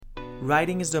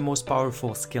Writing is the most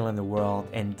powerful skill in the world,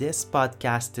 and this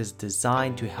podcast is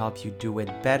designed to help you do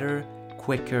it better,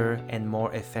 quicker, and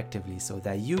more effectively so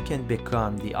that you can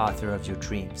become the author of your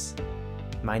dreams.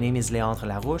 My name is Leandre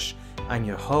Larouche. I'm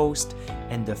your host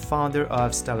and the founder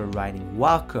of Stellar Writing.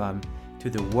 Welcome to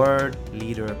the Word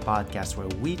Leader podcast, where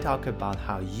we talk about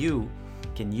how you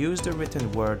can use the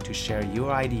written word to share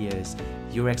your ideas,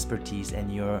 your expertise,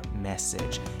 and your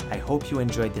message. I hope you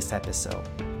enjoyed this episode.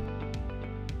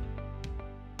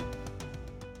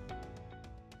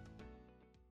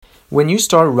 When you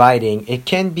start writing, it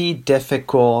can be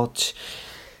difficult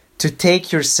to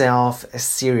take yourself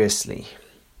seriously.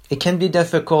 It can be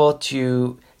difficult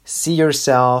to see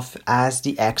yourself as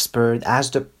the expert, as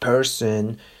the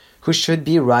person who should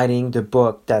be writing the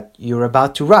book that you're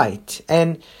about to write.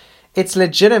 And it's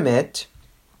legitimate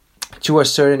to a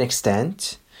certain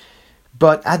extent,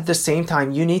 but at the same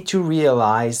time, you need to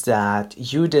realize that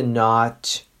you did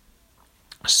not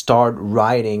start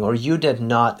writing, or you did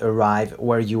not arrive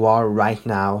where you are right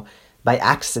now by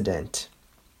accident.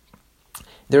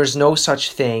 There's no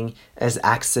such thing as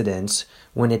accidents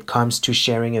when it comes to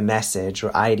sharing a message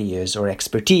or ideas or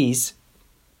expertise.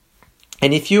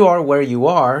 And if you are where you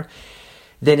are,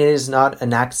 then it is not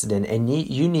an accident, and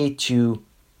you need to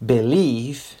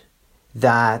believe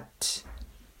that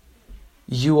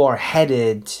you are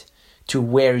headed to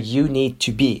where you need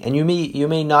to be. And you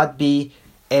may not be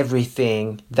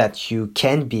everything that you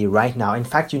can be right now. In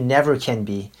fact, you never can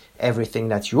be everything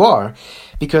that you are,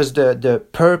 because the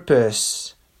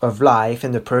purpose of life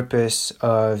and the purpose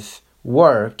of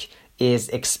work is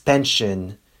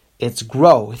expansion, it's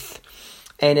growth,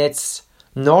 and it's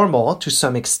normal to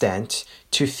some extent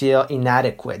to feel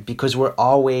inadequate because we're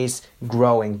always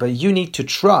growing. But you need to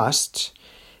trust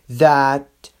that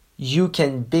you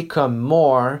can become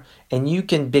more, and you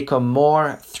can become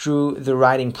more through the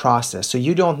writing process. So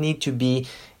you don't need to be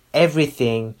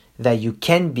everything that you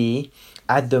can be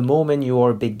at the moment you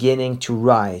are beginning to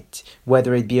write,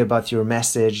 whether it be about your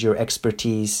message, your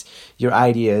expertise, your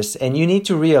ideas. And you need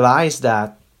to realize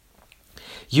that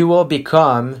you will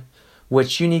become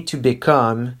what you need to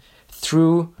become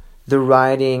through the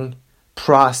writing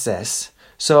process.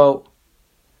 So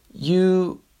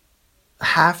you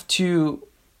have to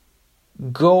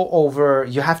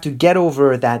get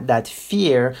over that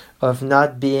fear of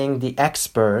not being the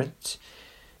expert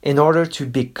in order to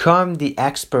become the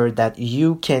expert that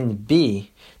you can be.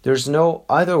 There's no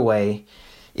other way.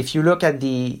 If you look at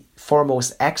the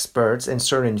foremost experts in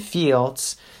certain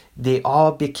fields, they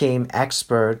all became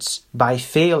experts by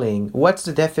failing. What's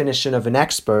the definition of an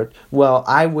expert? Well,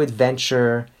 I would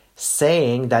venture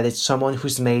saying that it's someone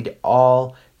who's made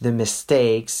all the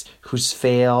mistakes, who's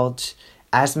failed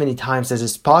as many times as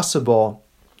is possible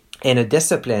in a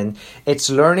discipline. It's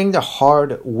learning the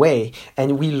hard way.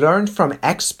 And we learn from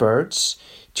experts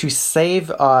to save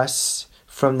us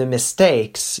from the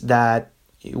mistakes that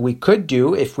we could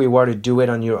do if we were to do it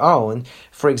on your own.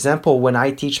 For example, when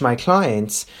I teach my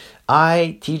clients,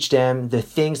 I teach them the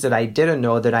things that I didn't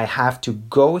know that I have to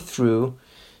go through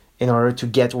in order to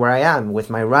get where I am with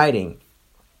my writing.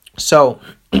 So,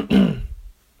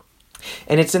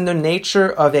 and it's in the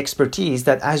nature of expertise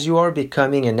that as you are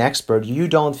becoming an expert, you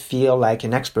don't feel like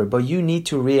an expert, but you need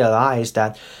to realize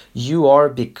that you are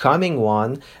becoming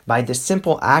one by the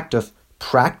simple act of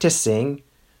practicing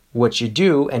what you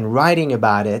do and writing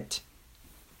about it.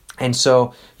 And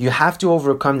so you have to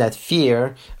overcome that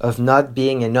fear of not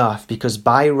being enough, because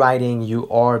by writing, you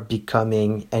are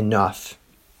becoming enough.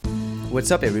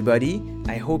 What's up, everybody?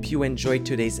 I hope you enjoyed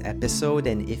today's episode,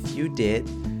 and if you did,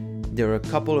 there are a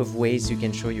couple of ways you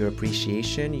can show your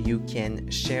appreciation. You can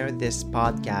share this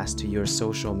podcast to your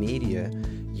social media.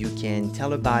 You can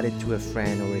tell about it to a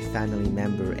friend or a family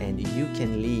member, and you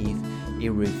can leave a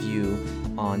review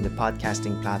on the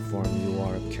podcasting platform you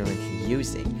are currently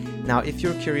using. Now, if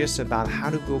you're curious about how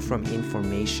to go from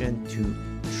information to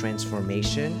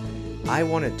transformation, I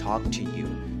want to talk to you.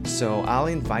 So I'll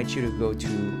invite you to go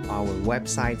to our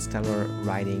website,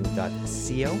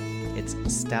 stellarwriting.co. It's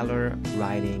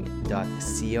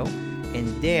stellarwriting.co,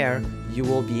 and there you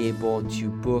will be able to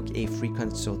book a free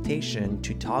consultation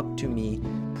to talk to me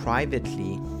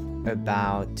privately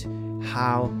about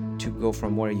how to go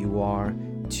from where you are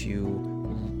to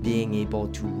being able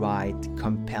to write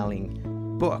compelling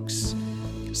books.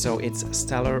 So it's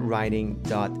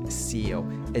stellarwriting.co.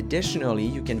 Additionally,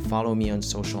 you can follow me on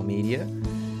social media.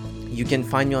 You can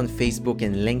find me on Facebook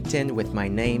and LinkedIn with my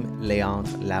name,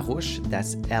 Leandre Larouche.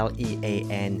 That's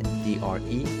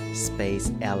Leandre space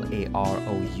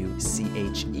Larouche.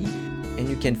 And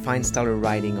you can find Stellar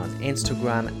Writing on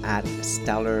Instagram at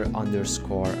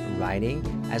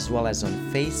stellar_writing, as well as on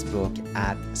Facebook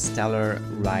at Stellar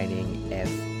Writing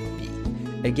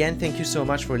FB. Again, thank you so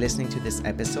much for listening to this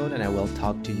episode, and I will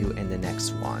talk to you in the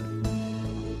next one.